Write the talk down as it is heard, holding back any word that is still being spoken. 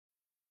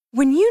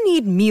When you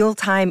need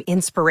mealtime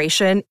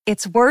inspiration,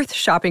 it's worth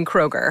shopping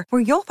Kroger,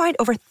 where you'll find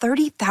over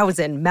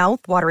 30,000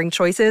 mouth-watering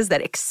choices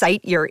that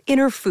excite your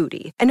inner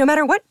foodie. And no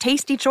matter what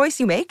tasty choice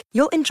you make,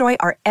 you'll enjoy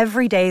our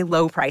everyday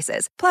low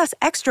prices, plus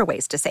extra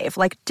ways to save,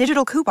 like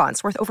digital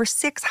coupons worth over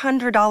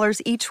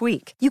 $600 each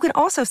week. You can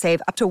also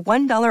save up to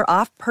 $1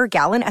 off per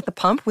gallon at the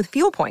pump with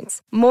fuel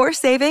points. More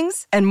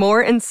savings and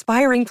more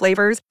inspiring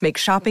flavors make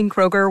shopping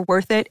Kroger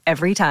worth it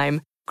every time.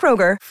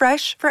 Kroger,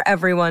 fresh for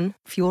everyone.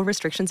 Fuel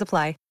restrictions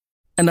apply.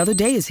 Another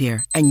day is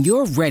here, and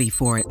you're ready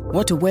for it.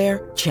 What to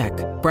wear? Check.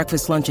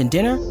 Breakfast, lunch, and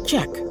dinner?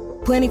 Check.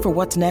 Planning for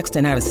what's next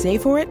and how to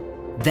save for it?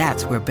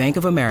 That's where Bank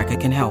of America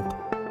can help.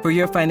 For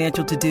your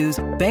financial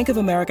to-dos, Bank of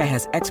America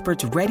has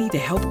experts ready to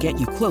help get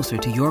you closer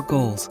to your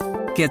goals.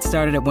 Get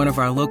started at one of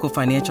our local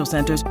financial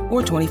centers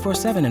or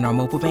 24/7 in our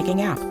mobile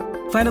banking app.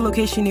 Find a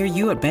location near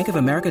you at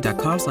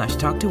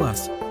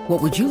bankofamerica.com/talktous. What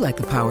would you like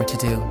the power to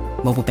do?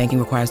 Mobile banking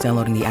requires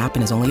downloading the app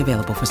and is only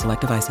available for select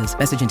devices.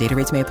 Message and data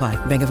rates may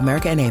apply. Bank of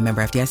America N.A.,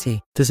 member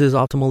FDIC. This is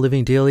Optimal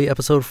Living Daily,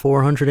 episode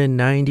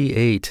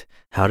 498,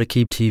 How to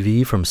Keep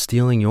TV from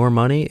Stealing Your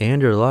Money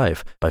and Your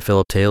Life, by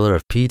Philip Taylor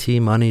of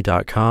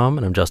PTmoney.com.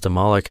 And I'm Justin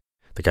Malik,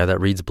 the guy that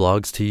reads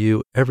blogs to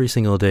you every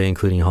single day,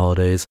 including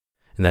holidays.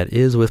 And that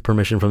is with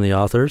permission from the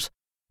authors.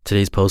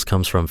 Today's post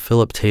comes from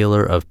Philip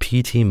Taylor of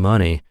PT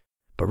Money.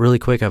 But really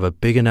quick, I have a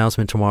big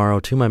announcement tomorrow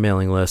to my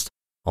mailing list,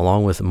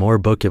 along with more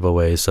book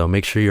giveaways. So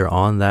make sure you're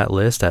on that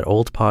list at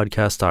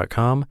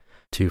oldpodcast.com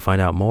to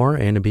find out more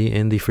and to be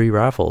in the free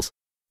raffles.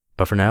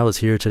 But for now, let's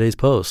hear today's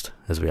post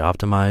as we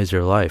optimize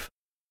your life.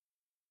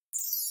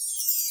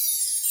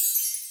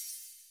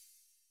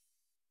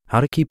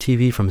 How to Keep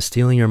TV from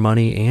Stealing Your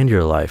Money and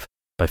Your Life,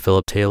 by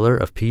Philip Taylor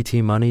of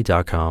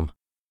PTmoney.com.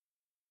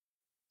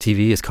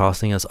 TV is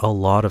costing us a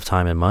lot of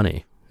time and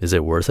money. Is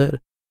it worth it?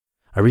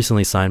 I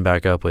recently signed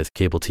back up with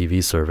cable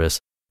TV service.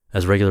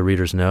 As regular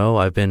readers know,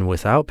 I've been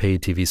without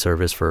paid TV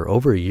service for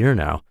over a year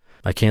now.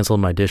 I canceled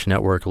my Dish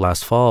network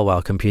last fall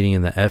while competing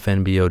in the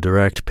FNBO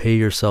Direct Pay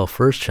Yourself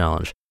First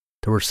Challenge.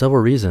 There were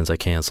several reasons I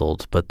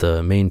canceled, but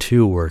the main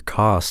two were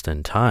cost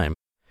and time.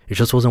 It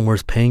just wasn't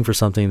worth paying for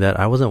something that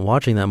I wasn't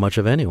watching that much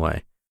of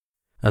anyway.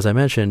 As I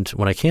mentioned,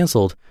 when I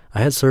canceled,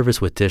 I had service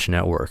with Dish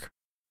Network.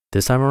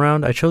 This time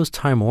around, I chose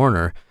Time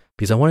Warner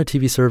because I wanted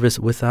TV service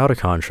without a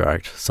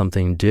contract,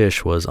 something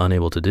Dish was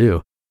unable to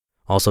do.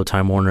 Also,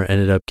 Time Warner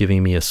ended up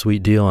giving me a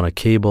sweet deal on a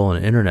cable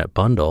and internet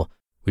bundle.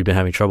 We'd been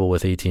having trouble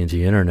with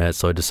AT&T Internet,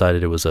 so I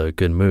decided it was a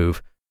good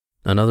move.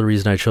 Another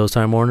reason I chose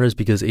Time Warner is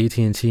because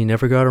AT&T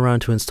never got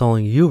around to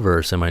installing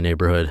U-verse in my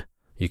neighborhood.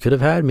 You could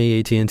have had me,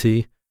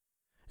 AT&T.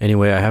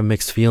 Anyway, I have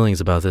mixed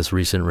feelings about this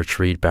recent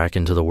retreat back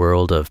into the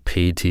world of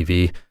paid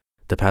TV.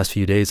 The past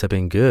few days have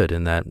been good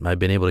in that I've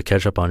been able to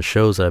catch up on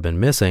shows that I've been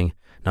missing,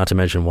 not to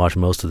mention watch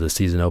most of the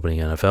season-opening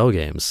NFL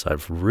games.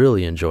 I've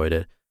really enjoyed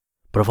it.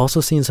 But I've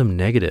also seen some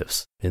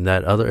negatives in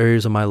that other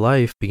areas of my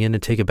life begin to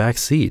take a back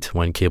seat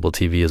when cable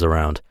TV is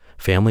around.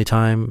 Family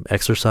time,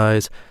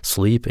 exercise,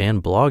 sleep,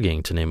 and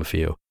blogging, to name a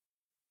few.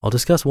 I'll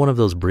discuss one of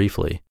those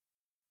briefly.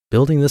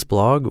 Building this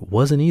blog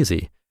wasn't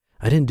easy.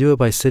 I didn't do it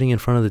by sitting in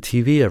front of the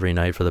TV every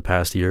night for the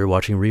past year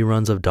watching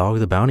reruns of Dog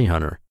the Bounty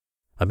Hunter.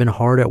 I've been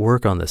hard at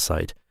work on this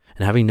site,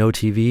 and having no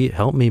TV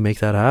helped me make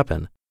that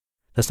happen.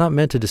 That's not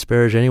meant to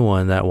disparage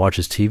anyone that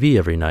watches TV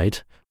every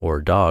night, or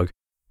dog.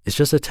 It's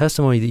just a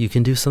testimony that you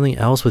can do something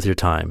else with your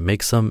time,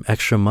 make some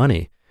extra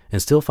money, and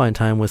still find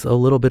time with a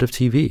little bit of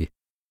TV.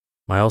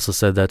 I also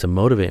said that to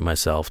motivate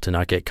myself to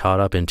not get caught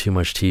up in too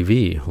much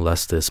TV,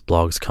 lest this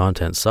blog's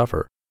content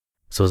suffer.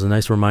 So as a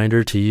nice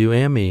reminder to you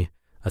and me,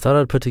 I thought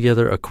I'd put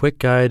together a quick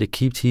guide to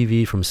keep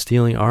TV from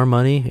stealing our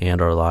money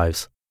and our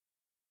lives.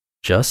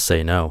 Just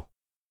say no.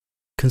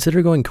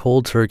 Consider going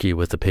cold turkey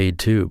with the paid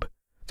tube.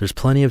 There's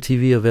plenty of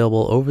TV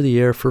available over the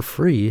air for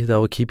free that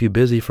will keep you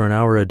busy for an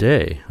hour a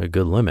day, a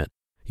good limit.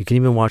 You can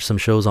even watch some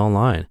shows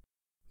online.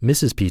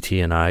 Mrs. PT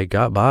and I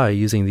got by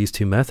using these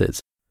two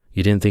methods.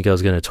 You didn't think I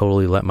was going to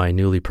totally let my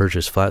newly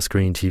purchased flat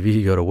screen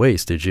TV go to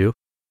waste, did you?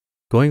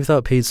 Going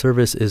without paid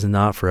service is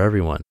not for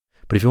everyone,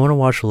 but if you want to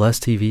watch less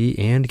TV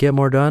and get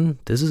more done,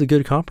 this is a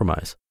good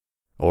compromise.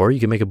 Or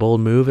you can make a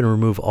bold move and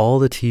remove all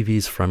the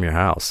TVs from your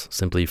house.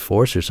 Simply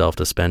force yourself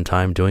to spend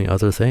time doing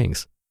other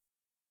things.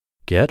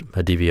 Get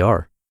a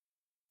DVR.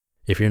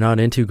 If you're not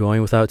into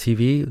going without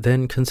TV,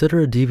 then consider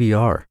a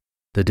DVR.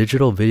 The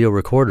digital video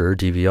recorder,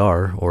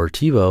 DVR, or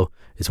TiVo,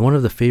 is one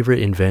of the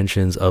favorite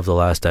inventions of the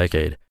last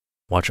decade.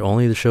 Watch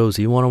only the shows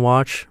you want to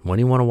watch, when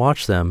you want to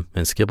watch them,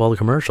 and skip all the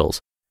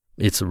commercials.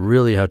 It's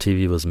really how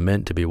TV was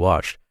meant to be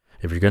watched.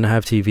 If you're going to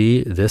have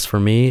TV, this for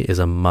me is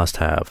a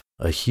must-have,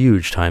 a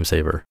huge time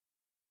saver.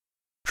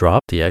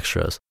 Drop the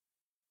extras.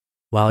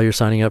 While you're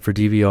signing up for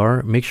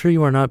DVR, make sure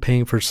you are not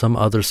paying for some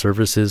other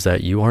services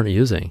that you aren't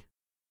using.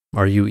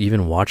 Are you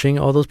even watching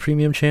all those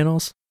premium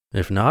channels?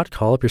 If not,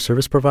 call up your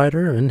service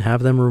provider and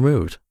have them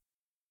removed.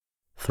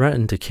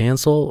 Threaten to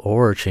cancel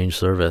or change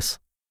service.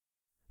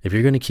 If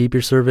you're going to keep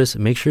your service,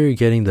 make sure you're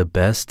getting the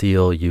best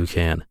deal you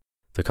can.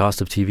 The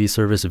cost of TV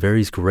service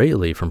varies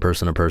greatly from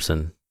person to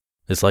person.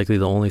 It's likely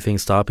the only thing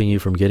stopping you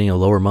from getting a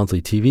lower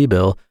monthly TV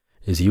bill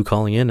is you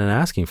calling in and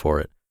asking for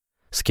it.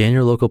 Scan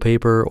your local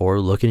paper or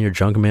look in your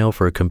junk mail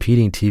for a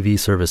competing TV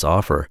service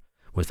offer.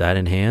 With that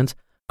in hand,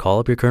 call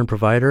up your current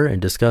provider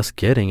and discuss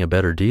getting a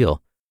better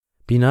deal.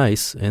 Be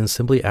nice and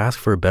simply ask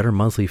for a better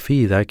monthly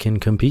fee that can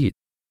compete.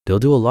 They'll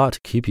do a lot to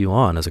keep you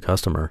on as a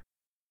customer.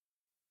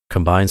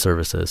 Combine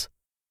services.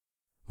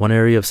 One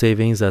area of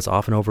savings that's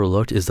often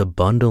overlooked is the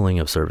bundling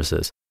of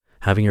services.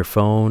 Having your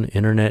phone,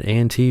 internet,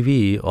 and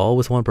TV all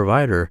with one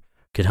provider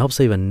can help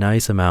save a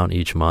nice amount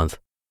each month.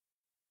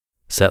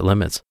 Set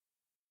limits.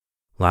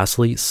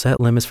 Lastly, set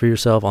limits for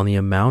yourself on the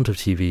amount of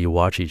TV you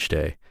watch each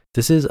day.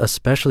 This is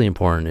especially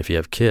important if you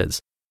have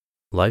kids.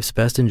 Life's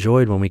best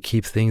enjoyed when we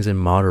keep things in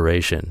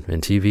moderation,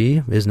 and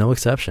TV is no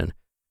exception.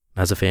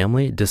 As a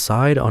family,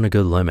 decide on a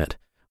good limit.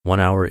 1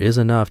 hour is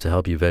enough to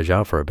help you veg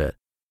out for a bit.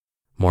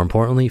 More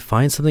importantly,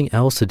 find something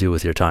else to do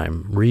with your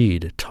time.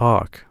 Read,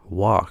 talk,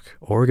 walk,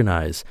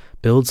 organize,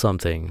 build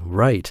something,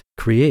 write,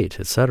 create,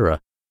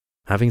 etc.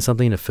 Having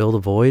something to fill the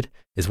void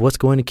is what's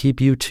going to keep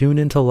you tuned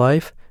into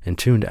life and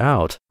tuned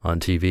out on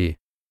TV.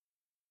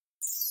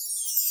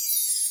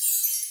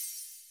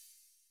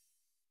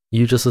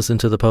 You just listened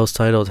to the post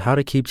titled How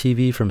to Keep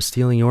TV from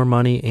Stealing Your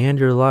Money and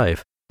Your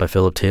Life by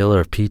Philip Taylor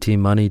of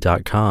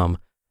PTMoney.com.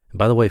 And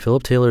by the way,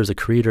 Philip Taylor is a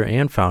creator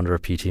and founder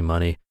of PT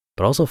Money,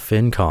 but also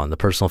FinCon, the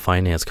personal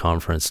finance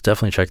conference.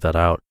 Definitely check that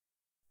out.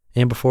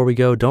 And before we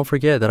go, don't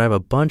forget that I have a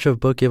bunch of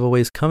book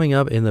giveaways coming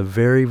up in the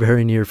very,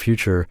 very near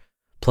future,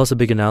 plus a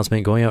big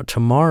announcement going out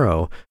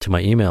tomorrow to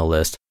my email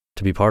list.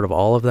 To be part of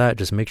all of that,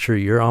 just make sure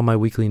you're on my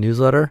weekly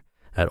newsletter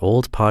at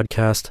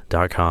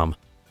oldpodcast.com.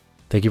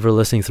 Thank you for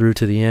listening through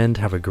to the end.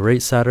 Have a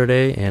great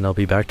Saturday, and I'll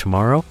be back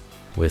tomorrow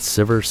with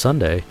Silver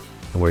Sunday,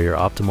 and where your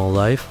optimal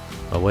life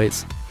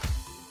awaits.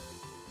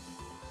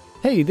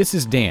 Hey, this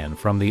is Dan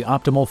from the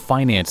Optimal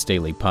Finance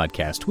Daily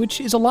podcast, which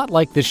is a lot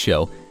like this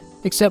show,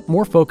 except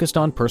more focused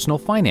on personal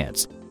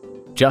finance.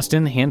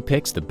 Justin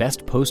handpicks the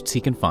best posts he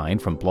can find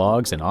from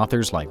blogs and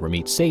authors like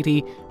Ramit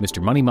Sethi,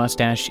 Mr. Money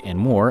Mustache, and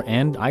more,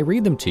 and I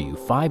read them to you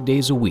 5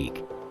 days a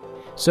week.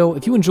 So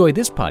if you enjoy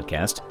this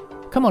podcast,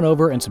 come on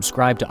over and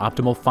subscribe to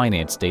Optimal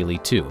Finance Daily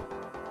too.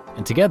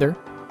 And together,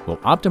 we'll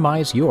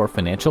optimize your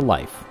financial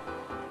life.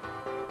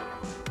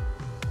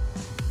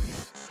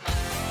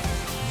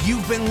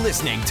 You've been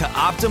listening to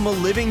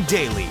Optimal Living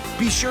Daily.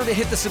 Be sure to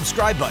hit the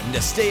subscribe button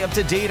to stay up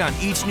to date on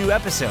each new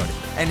episode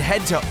and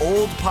head to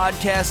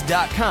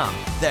oldpodcast.com.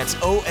 That's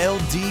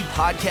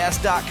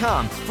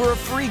OLDpodcast.com for a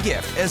free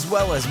gift as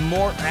well as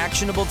more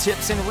actionable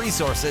tips and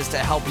resources to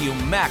help you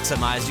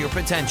maximize your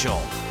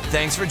potential.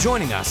 Thanks for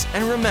joining us,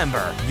 and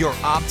remember, your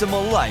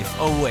optimal life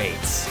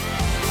awaits.